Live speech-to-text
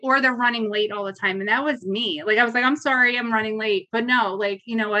or they're running late all the time. And that was me. Like, I was like, I'm sorry, I'm running late, but no, like,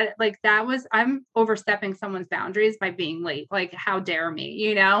 you know what, like I'm overstepping someone's boundaries by being late. Like, how dare me,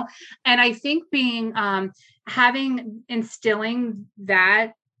 you know? And I think instilling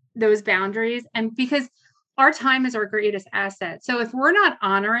those boundaries, and because our time is our greatest asset. So if we're not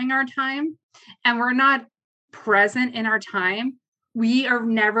honoring our time and we're not present in our time, we are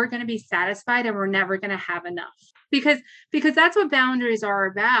never going to be satisfied, and we're never going to have enough, because that's what boundaries are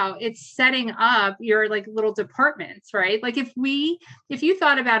about. It's setting up your like little departments, right? Like if you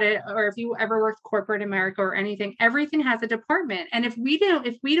thought about it, or if you ever worked corporate America or anything, everything has a department. And if we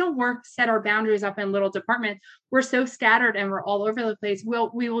don't set our boundaries up in little departments, we're so scattered and we're all over the place.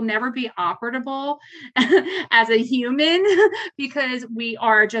 We will never be operable as a human because we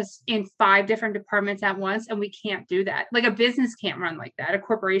are just in 5 different departments at once, and we can't do that. Like a business can't run like that. A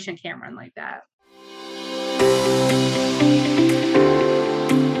corporation can't run like that.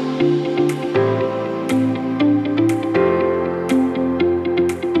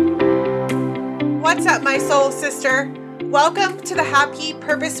 What's up, my soul sister? Welcome to the Happy,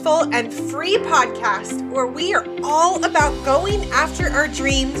 Purposeful, and Free podcast, where we are all about going after our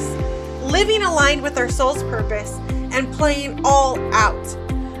dreams, living aligned with our soul's purpose, and playing all out.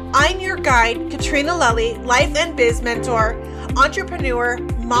 I'm your guide, Katrina Lelly, life and biz mentor, entrepreneur,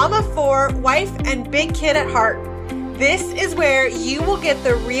 mama of 4, wife, and big kid at heart. This is where you will get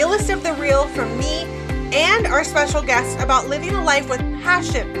the realest of the real from me and our special guests about living a life with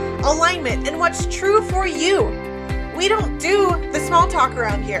passion, alignment, and what's true for you. We don't do the small talk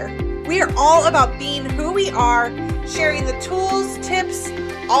around here. We are all about being who we are, sharing the tools, tips,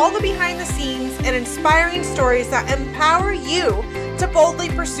 all the behind the scenes, and inspiring stories that empower you to boldly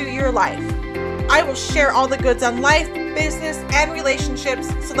pursue your life. I will share all the goods on life, business, and relationships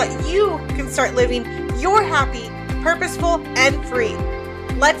so that you can start living your happy, purposeful, and free.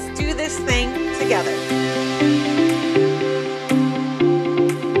 Let's do this thing together.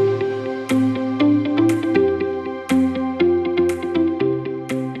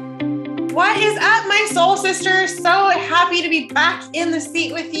 What is up, my soul sisters? So happy to be back in the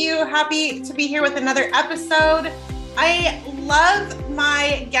seat with you. Happy to be here with another episode. I love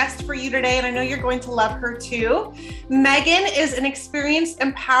my guest for you today, and I know you're going to love her too. Meghan is an experienced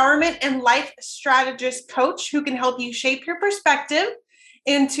empowerment and life strategist coach who can help you shape your perspective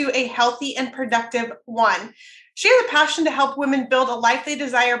into a healthy and productive one. She has a passion to help women build a life they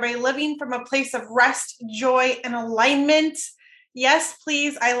desire by living from a place of rest, joy, and alignment. Yes,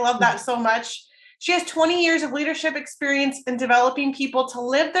 please. I love that so much. She has 20 years of leadership experience in developing people to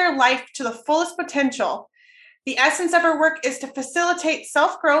live their life to the fullest potential. The essence of her work is to facilitate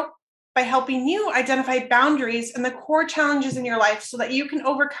self-growth by helping you identify boundaries and the core challenges in your life so that you can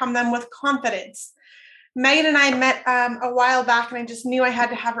overcome them with confidence. Meghan and I met a while back, and I just knew I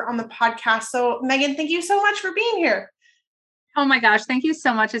had to have her on the podcast. So Meghan, thank you so much for being here. Oh my gosh, thank you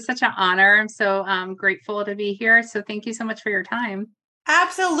so much. It's such an honor. I'm so grateful to be here. So thank you so much for your time.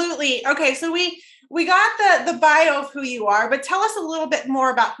 Absolutely. Okay, so we got the bio of who you are, but tell us a little bit more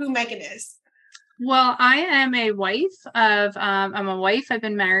about who Meghan is. Well, I am a wife of, I'm a wife. I've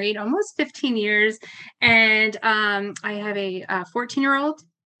been married almost 15 years, and I have a 14-year-old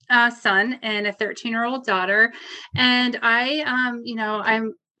son and a 13-year-old daughter. And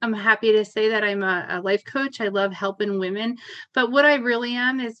I'm happy to say that I'm a life coach. I love helping women, but what I really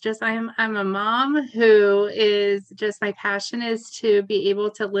am is just, I'm a mom who is just, my passion is to be able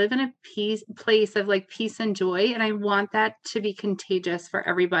to live in a place of like peace and joy. And I want that to be contagious for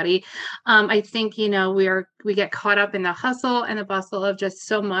everybody. I think, we get caught up in the hustle and the bustle of just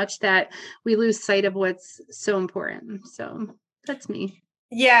so much that we lose sight of what's so important. So that's me.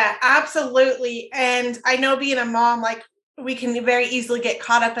 Yeah, absolutely. And I know being a mom, like, we can very easily get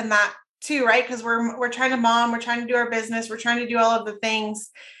caught up in that too, right? Because we're trying to mom, we're trying to do our business, we're trying to do all of the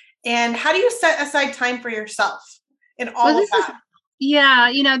things. And how do you set aside time for yourself in all of that?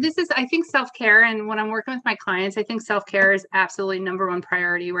 This is, I think, self-care. And when I'm working with my clients, I think self-care is absolutely number one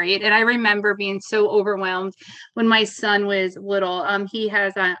priority, right? And I remember being so overwhelmed when my son was little. He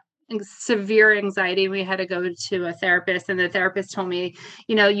has severe anxiety. We had to go to a therapist, and the therapist told me,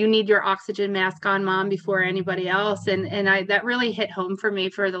 you need your oxygen mask on, mom, before anybody else. And that really hit home for me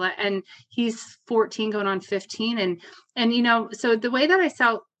and he's 14 going on 15. And so the way that I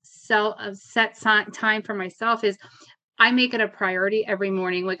set time for myself is I make it a priority every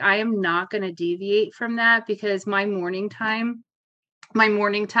morning. Like, I am not going to deviate from that, because my morning time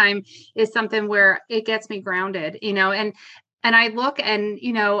is something where it gets me grounded, and I look and,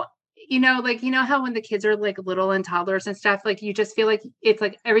 how when the kids are like little and toddlers and stuff, like you just feel like it's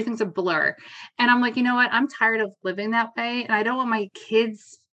like everything's a blur. And I'm like, you know what? I'm tired of living that way. And I don't want my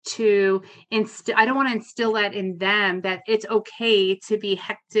kids to instill, I don't want to instill that in them, that it's okay to be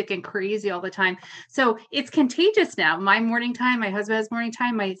hectic and crazy all the time. So it's contagious now. My morning time, my husband has morning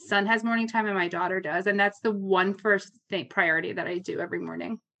time, my son has morning time, and my daughter does. And that's the one first thing, priority that I do every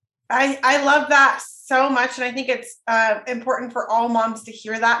morning. I love that so much. And I think it's important for all moms to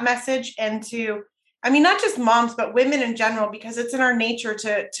hear that message, and to, I mean, not just moms, but women in general, because it's in our nature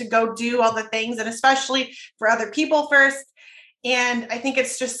to go do all the things, and especially for other people first. And I think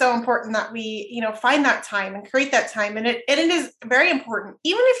it's just so important that we, find that time and create that time. And it is very important.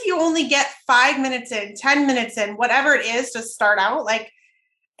 Even if you only get 5 minutes in, 10 minutes in, whatever it is to start out, like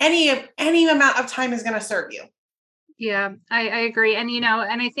any amount of time is going to serve you. Yeah, I agree. And,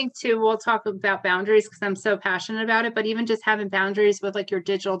 and I think too, we'll talk about boundaries because I'm so passionate about it, but even just having boundaries with like your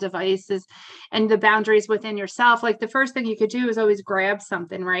digital devices and the boundaries within yourself, like the first thing you could do is always grab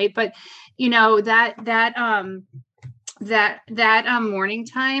something, right? But, that morning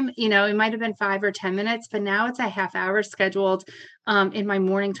time, it might've been 5 or 10 minutes, but now it's a half hour scheduled in my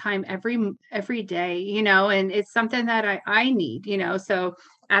morning time every day, and it's something that I need, so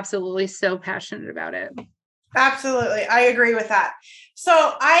absolutely so passionate about it. Absolutely. I agree with that. So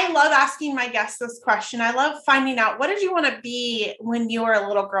I love asking my guests this question. I love finding out, what did you want to be when you were a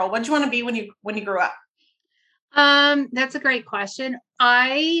little girl? What did you want to be when you grew up? That's a great question.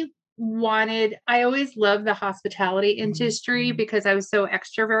 I always loved the hospitality industry because I was so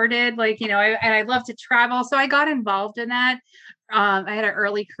extroverted, and I love to travel. So I got involved in that. I had an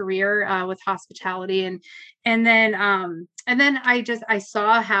early career with hospitality, and then I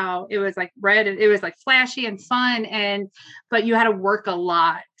saw how it was like it was like flashy and fun, but you had to work a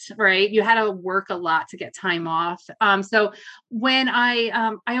lot, right? You had to work a lot to get time off. So when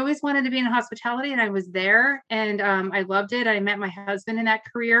I always wanted to be in hospitality, and I was there, and I loved it. I met my husband in that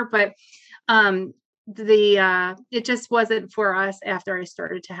career, but it just wasn't for us after I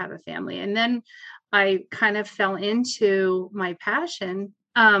started to have a family. And then I kind of fell into my passion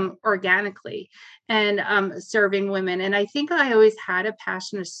organically, and serving women. And I think I always had a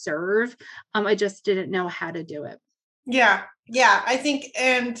passion to serve. I just didn't know how to do it. Yeah. Yeah. I think,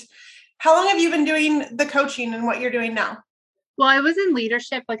 and how long have you been doing the coaching and what you're doing now? Well, I was in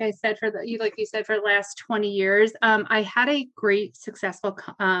leadership, like you said, for the last 20 years. I had a great, successful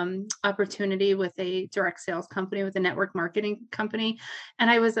opportunity with a direct sales company, with a network marketing company. And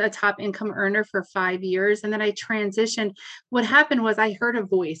I was a top income earner for 5 years. And then I transitioned. What happened was I heard a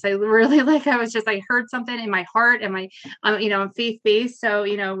voice. I really I heard something in my heart, and I'm faith-based.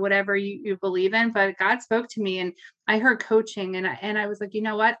 So, whatever you believe in, but God spoke to me, and I heard coaching, and I was like, you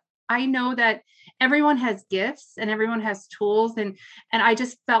know what? I know that everyone has gifts and everyone has tools. And I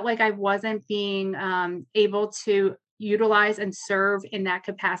just felt like I wasn't being able to utilize and serve in that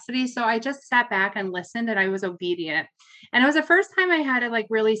capacity. So I just sat back and listened, and I was obedient. And it was the first time I had to like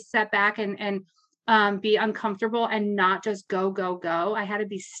really step back and be uncomfortable and not just go, go, go. I had to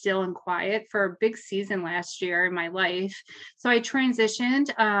be still and quiet for a big season last year in my life. So I transitioned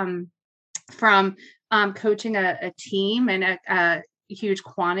from coaching a team and a huge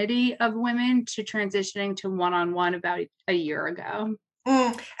quantity of women to transitioning to one-on-one about a year ago.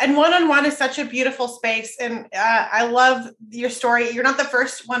 And one-on-one is such a beautiful space. And I love your story. You're not the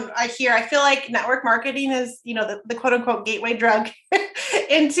first one I hear. I feel like network marketing is, the quote unquote gateway drug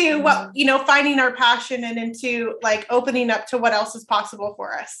into what, finding our passion and into like opening up to what else is possible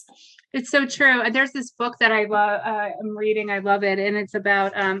for us. It's so true. And there's this book that I love, I'm reading, I love it. And it's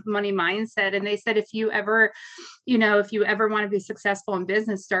about money mindset. And they said, if you ever want to be successful in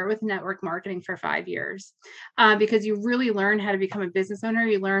business, start with network marketing for 5 years, because you really learn how to become a business owner.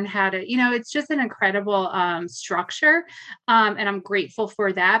 You learn how to, it's just an incredible structure. And I'm grateful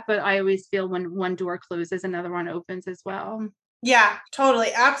for that. But I always feel when one door closes, another one opens as well. Yeah, totally.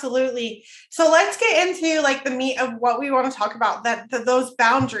 Absolutely. So let's get into like the meat of what we want to talk about, those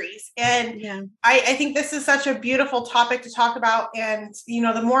boundaries. And yeah. I think this is such a beautiful topic to talk about. And,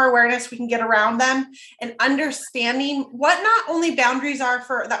 the more awareness we can get around them, and understanding what not only boundaries are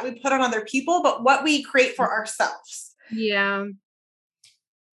for that we put on other people, but what we create for ourselves. Yeah.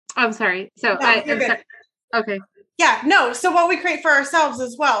 I'm sorry. So I'm sorry. Okay. Yeah, no. So what we create for ourselves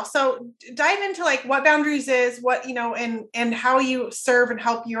as well. So dive into like what boundaries is, what, and how you serve and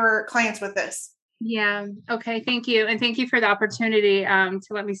help your clients with this. Yeah. Okay. Thank you. And thank you for the opportunity to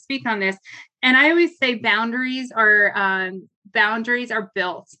let me speak on this. And I always say boundaries are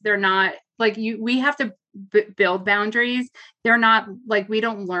built. They're not like we have to build boundaries. They're not like, we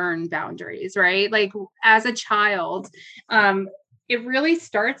don't learn boundaries, right? Like as a child, it really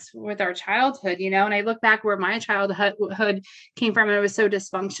starts with our childhood, and I look back where my childhood came from, and it was so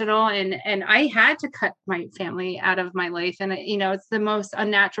dysfunctional, and I had to cut my family out of my life. And, it's the most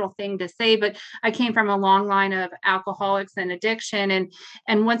unnatural thing to say, but I came from a long line of alcoholics and addiction.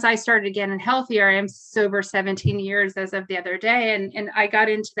 And once I started getting healthier, I am sober 17 years as of the other day. And I got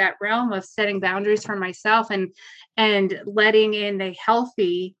into that realm of setting boundaries for myself and letting in the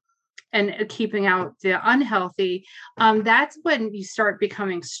healthy and keeping out the unhealthy. That's when you start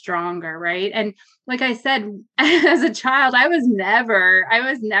becoming stronger, right? And like I said, as a child, I was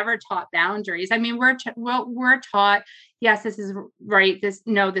never taught boundaries. I mean, we're taught, yes, this is right. This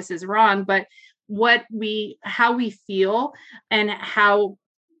is wrong. But how we feel and how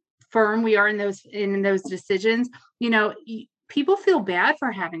firm we are in those decisions, people feel bad for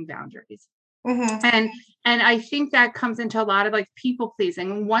having boundaries. Mm-hmm. And I think that comes into a lot of like people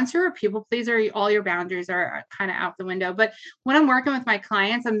pleasing. Once you're a people pleaser, all your boundaries are kind of out the window. But when I'm working with my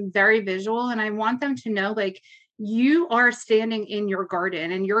clients, I'm very visual, and I want them to know, like, you are standing in your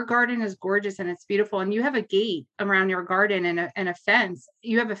garden, and your garden is gorgeous and it's beautiful. And you have a gate around your garden and a fence.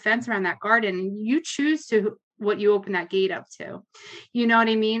 You have a fence around that garden, and you choose what you open that gate up to. You know what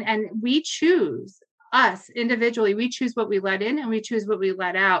I mean? And we choose. Us individually, we choose what we let in and we choose what we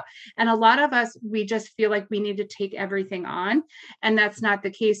let out. And a lot of us, we just feel like we need to take everything on, and that's not the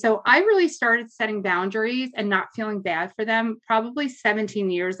case. So I really started setting boundaries and not feeling bad for them probably 17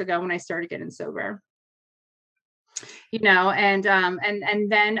 years ago when I started getting sober. And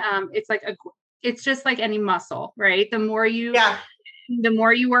then it's just like any muscle, right? The more you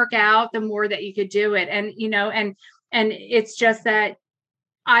work out, the more that you could do it. And and it's just that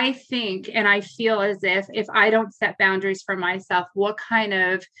I think and I feel as if I don't set boundaries for myself, what kind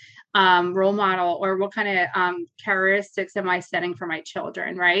of role model or what kind of characteristics am I setting for my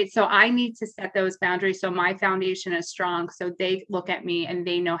children, right? So I need to set those boundaries so my foundation is strong, so they look at me and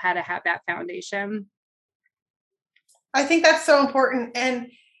they know how to have that foundation. I think that's so important.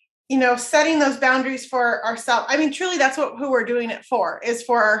 And setting those boundaries for ourselves. I mean, truly, that's who we're doing it for, is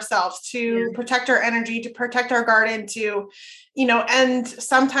for ourselves, to protect our energy, to protect our garden, and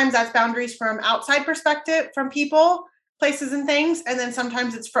sometimes that's boundaries from outside perspective, from people, places, and things. And then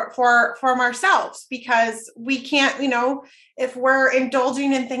sometimes it's from ourselves, because we can't, if we're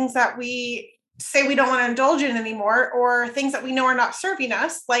indulging in things that we say we don't want to indulge in anymore, or things that we know are not serving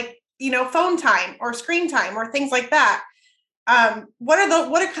us, like, phone time or screen time or things like that. What do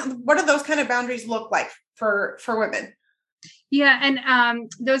those kind of boundaries look like for women? Yeah.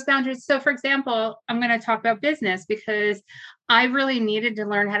 And those boundaries. So for example, I'm going to talk about business, because I really needed to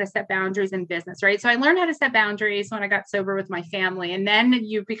learn how to set boundaries in business, right? So I learned how to set boundaries when I got sober with my family. And then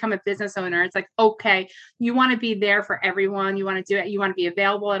you become a business owner. It's like, okay, you want to be there for everyone. You want to do it. You want to be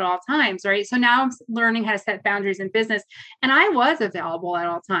available at all times, right? So now I'm learning how to set boundaries in business. And I was available at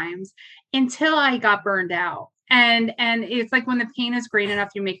all times until I got burned out. And it's like when the pain is great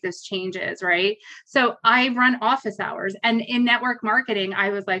enough, you make those changes, right? So I run office hours, and in network marketing, I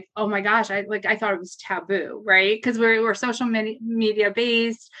was like, oh my gosh, I thought it was taboo, right? Because we're social media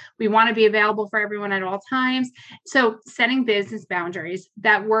based. We want to be available for everyone at all times. So setting business boundaries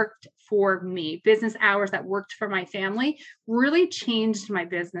that worked for me, business hours that worked for my family, really changed my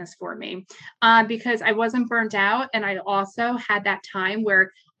business for me, because I wasn't burnt out. And I also had that time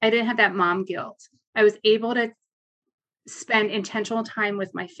where I didn't have that mom guilt. I was able to spend intentional time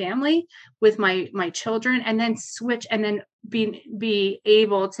with my family, with my children, and then switch, and then be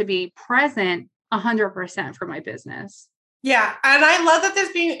able to be present 100% for my business. Yeah. And I love that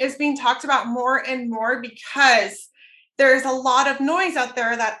this is being talked about more and more, because there's a lot of noise out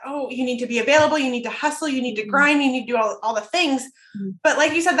there that, you need to be available, you need to hustle, you need to grind, you need to do all the things. But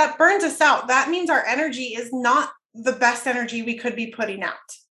like you said, that burns us out. That means our energy is not the best energy we could be putting out.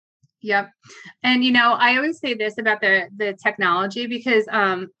 Yep. And, I always say this about the technology, because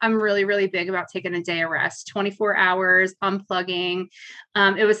I'm really, really big about taking a day of rest, 24 hours, unplugging.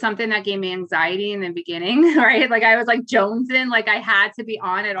 It was something that gave me anxiety in the beginning, right? Like I was like jonesing, like I had to be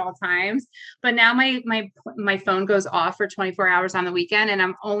on at all times. But now my phone goes off for 24 hours on the weekend, and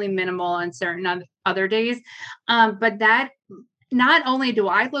I'm only minimal on certain other days. But that, not only do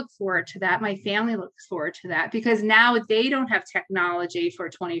I look forward to that, my family looks forward to that, because now they don't have technology for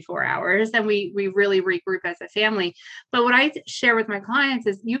 24 hours, and we really regroup as a family. But what I share with my clients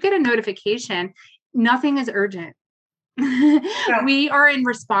is, you get a notification, nothing is urgent. Yeah. We are in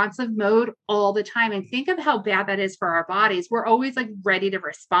responsive mode all the time. And think of how bad that is for our bodies. We're always like ready to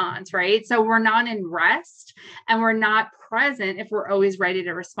respond, right? So we're not in rest, and we're not present if we're always ready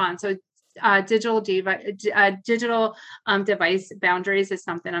to respond. So digital device boundaries is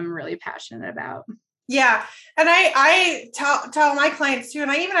something I'm really passionate about. Yeah. And I tell my clients too. And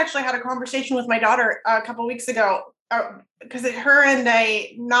I even actually had a conversation with my daughter a couple of weeks ago, because her and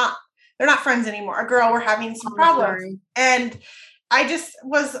they're not friends anymore. A girl were having some problems. Sorry. And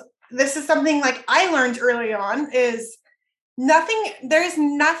this is something like I learned early on is there's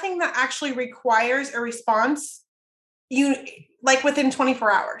nothing that actually requires a response like within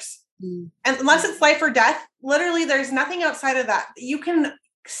 24 hours. And unless it's life or death, literally there's nothing outside of that. You can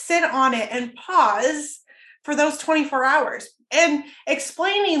sit on it and pause for those 24 hours and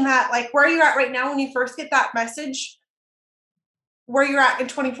explaining that, like, where you're at right now when you first get that message, where you're at in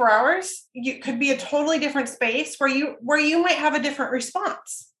 24 hours, you could be a totally different space where you might have a different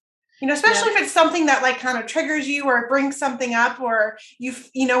response. Especially if it's something that like kind of triggers you or brings something up, or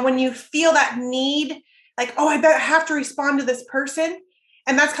when you feel that need, like, oh, I bet I have to respond to this person.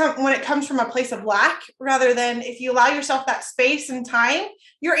 And that's when it comes from a place of lack, rather than if you allow yourself that space and time,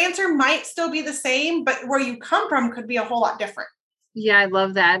 your answer might still be the same, but where you come from could be a whole lot different. Yeah, I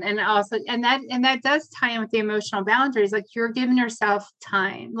love that. And also, and that does tie in with the emotional boundaries. Like, you're giving yourself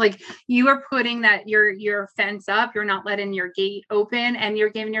time. Like, you are putting that your fence up. You're not letting your gate open, and you're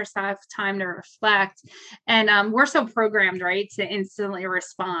giving yourself time to reflect. And we're so programmed, right, to instantly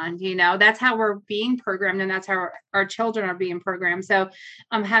respond. That's how we're being programmed, and that's how our children are being programmed. So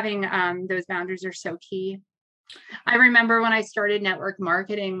having those boundaries are so key. I remember when I started network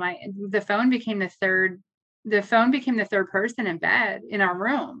marketing, the phone became the third person in bed in our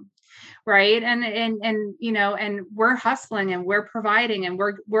room. Right. And we're hustling and we're providing, and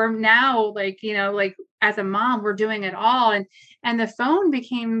we're now like as a mom, we're doing it all. And the phone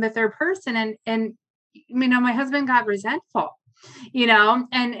became the third person. And my husband got resentful,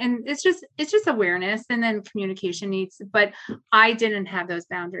 and it's just awareness, and then communication needs, but I didn't have those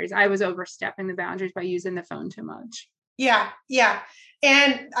boundaries. I was overstepping the boundaries by using the phone too much. Yeah. Yeah.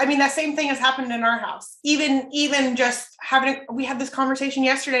 And I mean, that same thing has happened in our house. Even just we had this conversation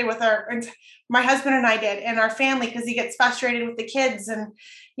yesterday with my husband and I did, and our family, because he gets frustrated with the kids and,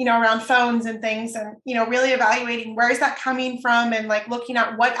 around phones and things, and, really evaluating where is that coming from, and like looking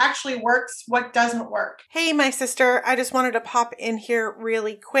at what actually works, what doesn't work. Hey, my sister, I just wanted to pop in here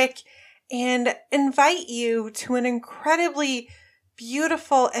really quick and invite you to an incredibly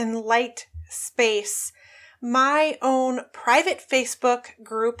beautiful and light space. My own private Facebook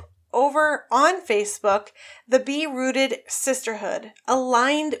group over on Facebook, the Be Rooted Sisterhood,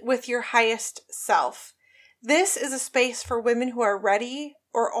 aligned with your highest self. This is a space for women who are ready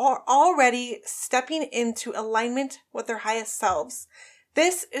or are already stepping into alignment with their highest selves.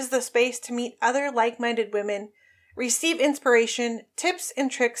 This is the space to meet other like-minded women, receive inspiration, tips, and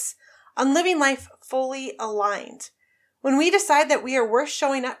tricks on living life fully aligned. When we decide that we are worth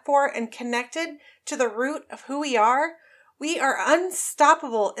showing up for and connected to the root of who we are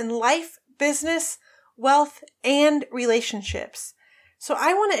unstoppable in life, business, wealth, and relationships. So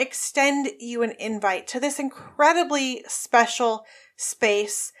I want to extend you an invite to this incredibly special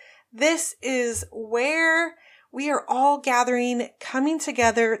space. This is where we are all gathering, coming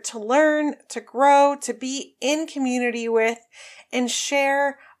together to learn, to grow, to be in community with, and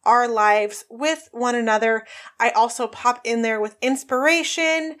share our lives with one another. I also pop in there with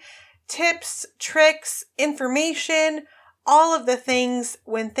inspiration, tips, tricks, information, all of the things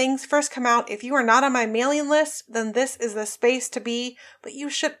when things first come out. If you are not on my mailing list, then this is the space to be, but you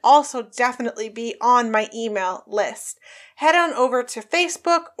should also definitely be on my email list. Head on over to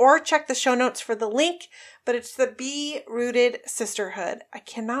Facebook or check the show notes for the link, but it's the Be Rooted Sisterhood. I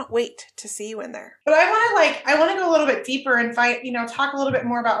cannot wait to see you in there. But I want to go a little bit deeper and talk a little bit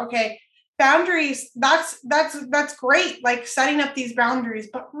more about, okay, boundaries, that's great, like setting up these boundaries,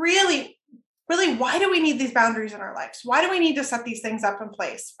 but really, why do we need these boundaries in our lives? Why do we need to set these things up in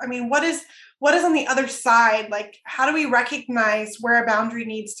place? I mean, what is on the other side? Like, how do we recognize where a boundary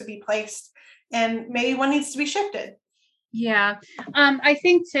needs to be placed and maybe one needs to be shifted? Yeah. I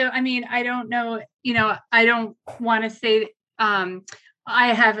think too, I mean, I don't know, I don't want to say,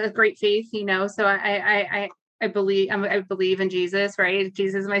 I have a great faith, so I believe in Jesus, right?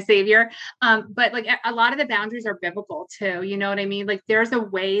 Jesus is my savior. But like a lot of the boundaries are biblical too. You know what I mean? Like, there's a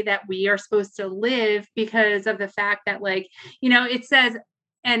way that we are supposed to live because of the fact that, like, it says,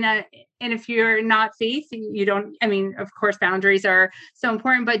 and if you're not faith, you don't, I mean, of course, boundaries are so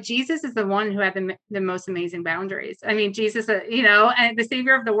important, but Jesus is the one who had the most amazing boundaries. I mean, Jesus, and the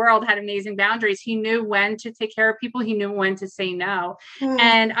savior of the world had amazing boundaries. He knew when to take care of people. He knew when to say no.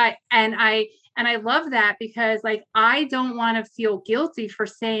 And I love that, because like, I don't want to feel guilty for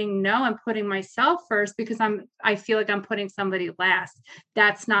saying no and putting myself first because I feel like I'm putting somebody last.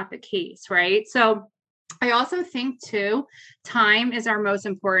 That's not the case. Right. So I also think too, time is our most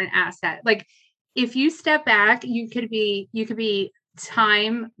important asset. Like, if you step back, you could be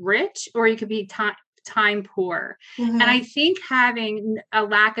time rich, or you could be time poor. And I think having a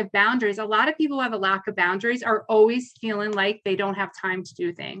lack of boundaries, a lot of people who have a lack of boundaries are always feeling like they don't have time to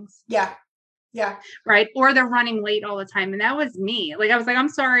do things. Yeah. Yeah. Right. Or they're running late all the time. And that was me. Like, I was like, I'm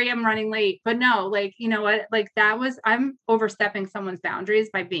sorry, I'm running late. But no, like, you know what? Like, I'm overstepping someone's boundaries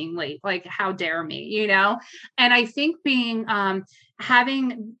by being late. Like, how dare me, you know? And I think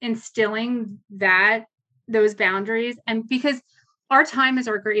instilling those boundaries, and because our time is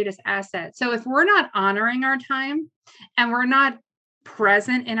our greatest asset. So if we're not honoring our time and we're not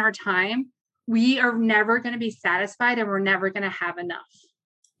present in our time, we are never going to be satisfied, and we're never going to have enough.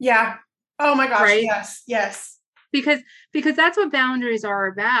 Yeah. Oh my gosh. Right. Yes. Yes. Because that's what boundaries are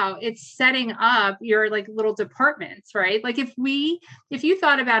about. It's setting up your like little departments, right? Like if you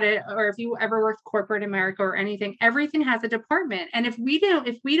thought about it, or if you ever worked corporate America or anything, everything has a department. And if we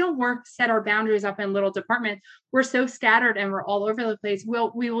don't set our boundaries up in little departments, we're so scattered and we're all over the place.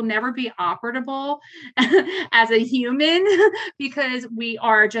 We will never be operable as a human because we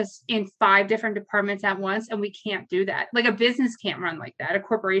are just in 5 different departments at once, and we can't do that. Like a business can't run like that. A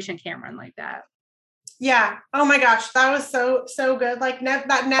corporation can't run like that. Yeah. Oh my gosh. That was so good. Like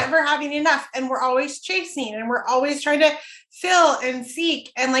that never having enough. And we're always chasing, and we're always trying to fill and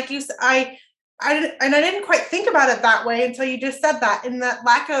seek. And like you said, I didn't quite think about it that way until you just said that. And that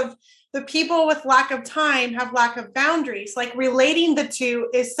the people with lack of time have lack of boundaries. Like relating the two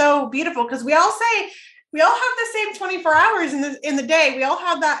is so beautiful, because we all say we all have the same 24 hours in the day. We all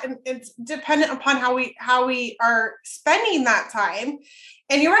have that. And it's dependent upon how we are spending that time.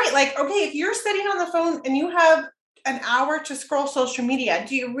 And you're right. Like, okay, if you're sitting on the phone and you have an hour to scroll social media,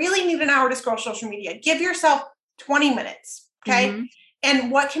 do you really need an hour to scroll social media? Give yourself 20 minutes. Okay. Mm-hmm.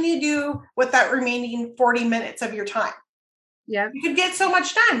 And what can you do with that remaining 40 minutes of your time? Yeah. You could get so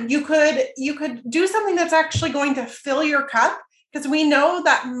much done. You could do something that's actually going to fill your cup, because we know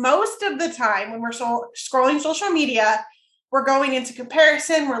that most of the time when we're scrolling social media, we're going into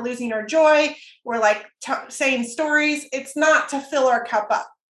comparison. We're losing our joy. We're like saying stories. It's not to fill our cup up,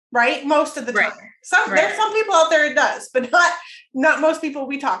 right? Most of the time. There's some people out there it does, but not most people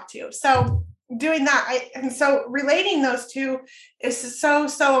we talk to. So doing that, and so relating those two is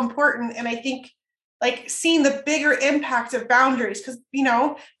so important. And I think like seeing the bigger impact of boundaries, because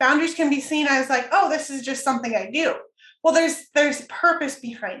boundaries can be seen as like, oh, this is just something I do. Well, there's purpose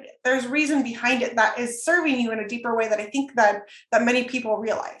behind it. There's reason behind it that is serving you in a deeper way that I think that many people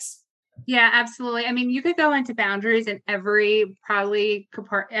realize. Yeah, absolutely. I mean, you could go into boundaries in every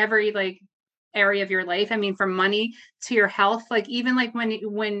like area of your life. I mean, from money to your health, like even like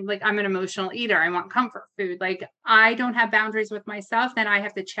when like I'm an emotional eater, I want comfort food. Like I don't have boundaries with myself, then I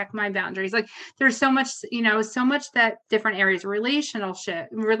have to check my boundaries. Like there's so much that different areas, relationship,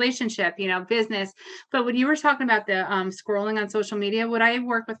 business. But when you were talking about the scrolling on social media, what I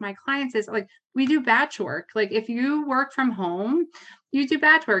work with my clients is like, we do batch work. Like if you work from home, you do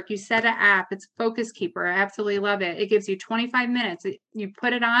batch work. You set an app. It's Focus Keeper. I absolutely love it. It gives you 25 minutes. You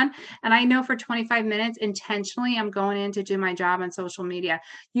put it on, and I know for 25 minutes intentionally I'm going in to do my job on social media.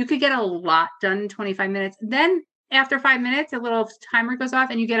 You could get a lot done in 25 minutes. Then after 5 minutes, a little timer goes off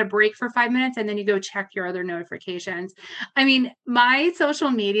and you get a break for 5 minutes, and then you go check your other notifications. I mean, my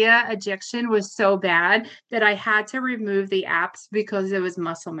social media addiction was so bad that I had to remove the apps because it was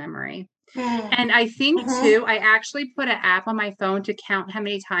muscle memory. And I think too, I actually put an app on my phone to count how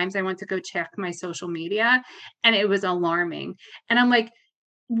many times I went to go check my social media, and it was alarming. And I'm like,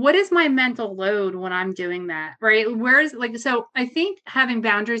 what is my mental load when I'm doing that? Right? So I think having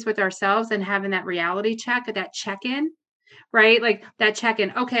boundaries with ourselves and having that reality check, that check-in, right? Like that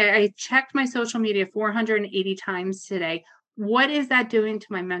check-in. Okay, I checked my social media 480 times today. What is that doing to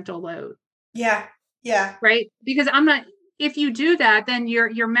my mental load? Yeah. Yeah. Right? Because if you do that, then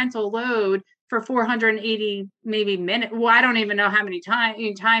your mental load for 480 maybe minutes, well, I don't even know how many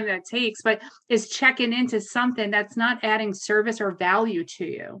time that takes, but is checking into something that's not adding service or value to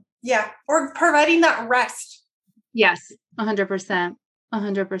you. Yeah. Or providing that rest. Yes. 100%.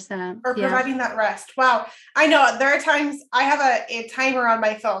 100%. Or providing that rest. Wow. I know there are times I have a timer on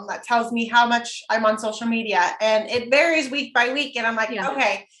my phone that tells me how much I'm on social media, and it varies week by week. And I'm like,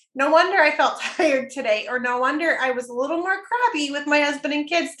 okay, no wonder I felt tired today, or no wonder I was a little more crabby with my husband and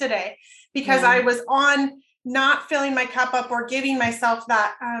kids today, because I was on not filling my cup up or giving myself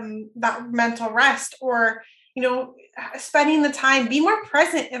that mental rest, or, spending the time, be more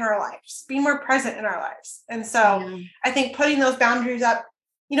present in our lives. And so I think putting those boundaries up,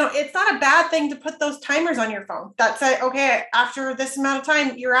 it's not a bad thing to put those timers on your phone that say, okay, after this amount of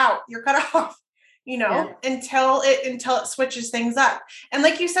time, you're out, you're cut off. Yeah. until it switches things up. And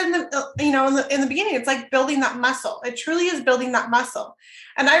like you said, in the beginning, it's like building that muscle. It truly is building that muscle.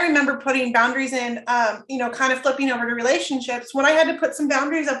 And I remember putting boundaries in, kind of flipping over to relationships when I had to put some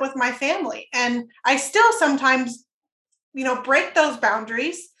boundaries up with my family. And I still sometimes, break those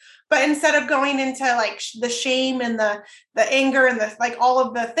boundaries. But instead of going into like the shame and the anger and the like all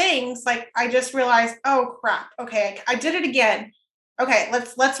of the things, like I just realized, oh crap, okay, I did it again. Okay,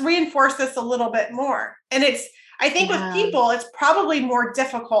 let's reinforce this a little bit more. And I think with people, it's probably more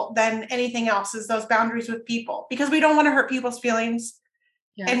difficult than anything else is those boundaries with people, because we don't want to hurt people's feelings.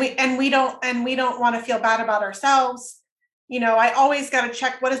 Yeah. And we don't want to feel bad about ourselves. I always got to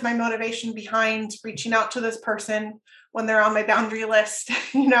check, what is my motivation behind reaching out to this person when they're on my boundary list,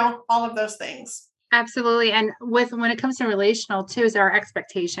 all of those things. Absolutely. And when it comes to relational too, is our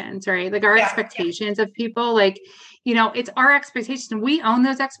expectations, right? Like our expectations of people, like, it's our expectation. We own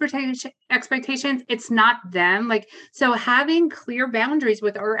those expectations. It's not them. Like, so having clear boundaries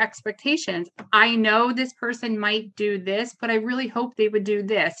with our expectations. I know this person might do this, but I really hope they would do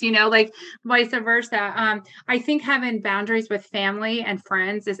this, like vice versa. I think having boundaries with family and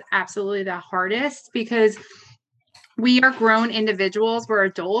friends is absolutely the hardest, because we are grown individuals, we're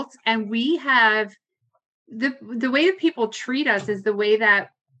adults, and we have the way that people treat us is the way that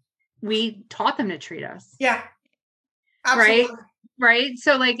we taught them to treat us. Yeah. Absolutely. Right.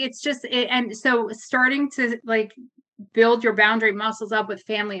 So like, it's just, and so starting to like build your boundary muscles up with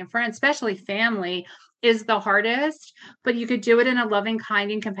family and friends, especially family, is the hardest, but you could do it in a loving,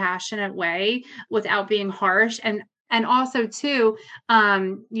 kind, and compassionate way without being harsh. And also too,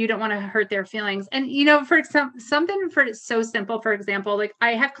 you don't want to hurt their feelings. And, for something for so simple, for example, like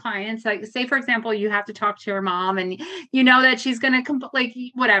I have clients, like say, for example, you have to talk to your mom and that she's going to like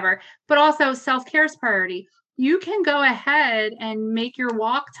whatever, but also self-care is priority. You can go ahead and make your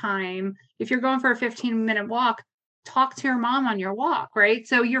walk time. If you're going for a 15-minute walk, talk to your mom on your walk, right?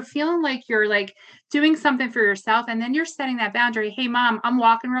 So you're feeling like you're like doing something for yourself. And then you're setting that boundary. Hey, mom, I'm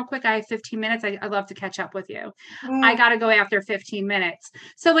walking real quick. I have 15 minutes. I'd love to catch up with you. I got to go after 15 minutes.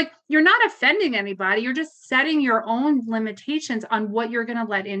 So like, you're not offending anybody. You're just setting your own limitations on what you're going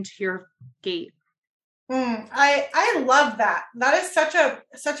to let into your gate. I love that. That is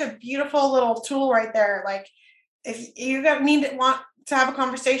such a beautiful little tool right there. Like, if you want to have a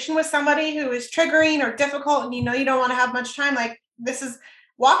conversation with somebody who is triggering or difficult, and you don't want to have much time, like this is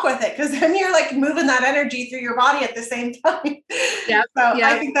walk with it, because then you're like moving that energy through your body at the same time. Yeah. So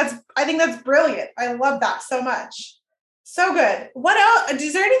I think that's brilliant. I love that so much. So good. What else?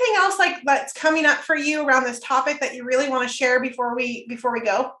 Is there anything else like that's coming up for you around this topic that you really want to share before we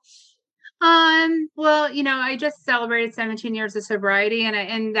go? Well, I just celebrated 17 years of sobriety,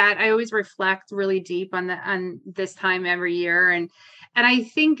 and that I always reflect really deep on this time every year. And I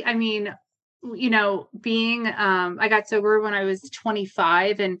think, being, I got sober when I was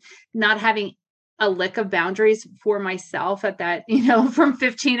 25 and not having a lick of boundaries for myself at that, from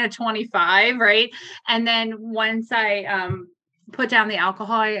 15 to 25. Right. And then once I, put down the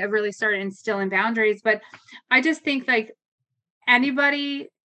alcohol, I really started instilling boundaries. But I just think like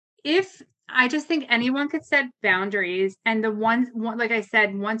I just think anyone could set boundaries. And like I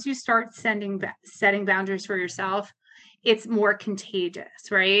said, once you start setting boundaries for yourself, it's more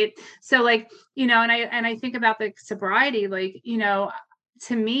contagious. Right. So like, and I think about the sobriety, like,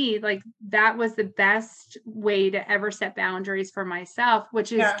 to me, like that was the best way to ever set boundaries for myself,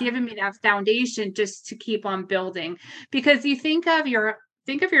 which is giving me that foundation just to keep on building. Because you think of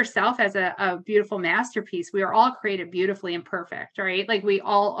yourself as a beautiful masterpiece. We are all created beautifully and perfect, right? Like we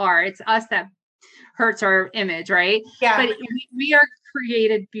all are. It's us that hurts our image, right? Yeah. But we are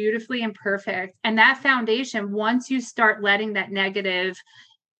created beautifully and perfect. And that foundation, once you start letting that negative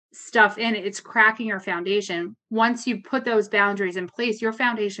stuff in, it's cracking your foundation. Once you put those boundaries in place, your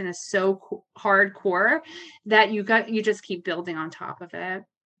foundation is so hardcore that you just keep building on top of it.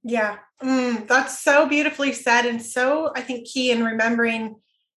 Yeah. That's so beautifully said. And so I think key in remembering,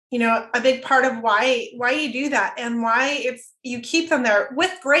 a big part of why you do that and why you keep them there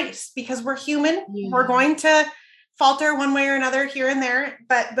with grace, because we're human. Yeah. We're going to falter one way or another here and there.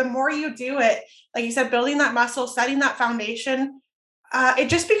 But the more you do it, like you said, building that muscle, setting that foundation, it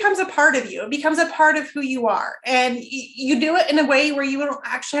just becomes a part of you. It becomes a part of who you are. And you do it in a way where you don't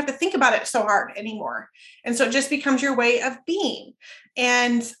actually have to think about it so hard anymore. And so it just becomes your way of being.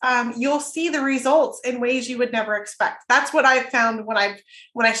 And you'll see the results in ways you would never expect. That's what I've found when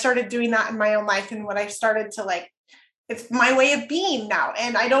I started doing that in my own life, and when I started to it's my way of being now.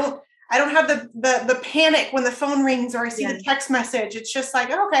 And I don't have the panic when the phone rings or I see the text message. It's just like,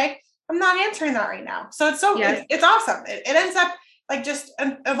 okay, I'm not answering that right now. So it's awesome. It ends up like just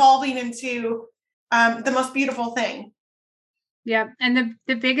evolving into the most beautiful thing. Yeah. And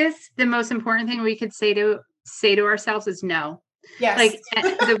the most important thing we could say to ourselves is no. Yes. Like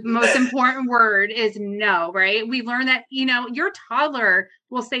the most important word is no, right? We learned that, your toddler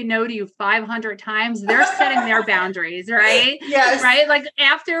will say no to you 500 times. They're setting their boundaries, right? Yes. Right. Like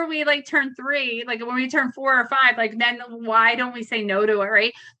after we turn 3, like when we turn 4 or 5, then why don't we say no to it?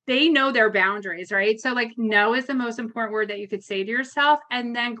 Right. They know their boundaries, right? So no is the most important word that you could say to yourself,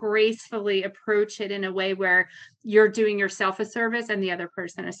 and then gracefully approach it in a way where you're doing yourself a service and the other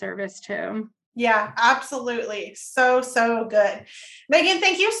person a service too. Yeah, absolutely. So, so good. Meghan,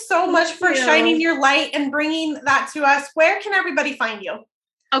 thank you so much for shining your light and bringing that to us. Where can everybody find you?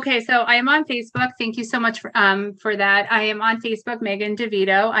 Okay, so I am on Facebook. Thank you so much for that. I am on Facebook, Meghan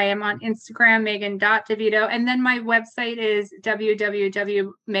Devito. I am on Instagram, Meghan.Devito. And then my website is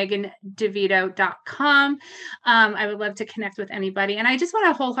www.meghandevito.com. I would love to connect with anybody. And I just want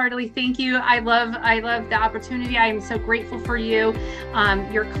to wholeheartedly thank you. I love the opportunity. I am so grateful for you.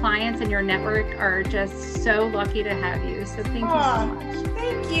 Your clients and your network are just so lucky to have you. So thank you so much.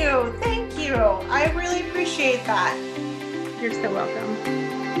 Thank you. Thank you. I really appreciate that. You're so welcome.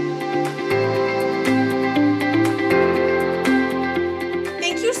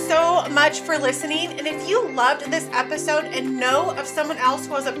 Thank you so much for listening. And if you loved this episode and know of someone else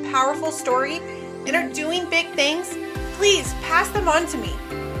who has a powerful story and are doing big things, please pass them on to me.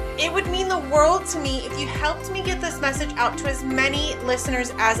 It would mean the world to me if you helped me get this message out to as many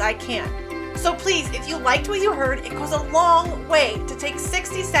listeners as I can. So please, if you liked what you heard, it goes a long way to take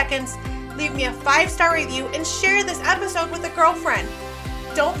 60 seconds, leave me a 5-star review, and share this episode with a girlfriend.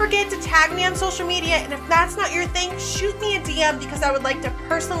 Don't forget to tag me on social media, and if that's not your thing, shoot me a DM because I would like to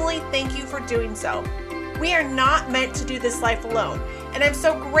personally thank you for doing so. We are not meant to do this life alone, and I'm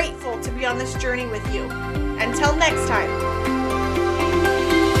so grateful to be on this journey with you. Until next time.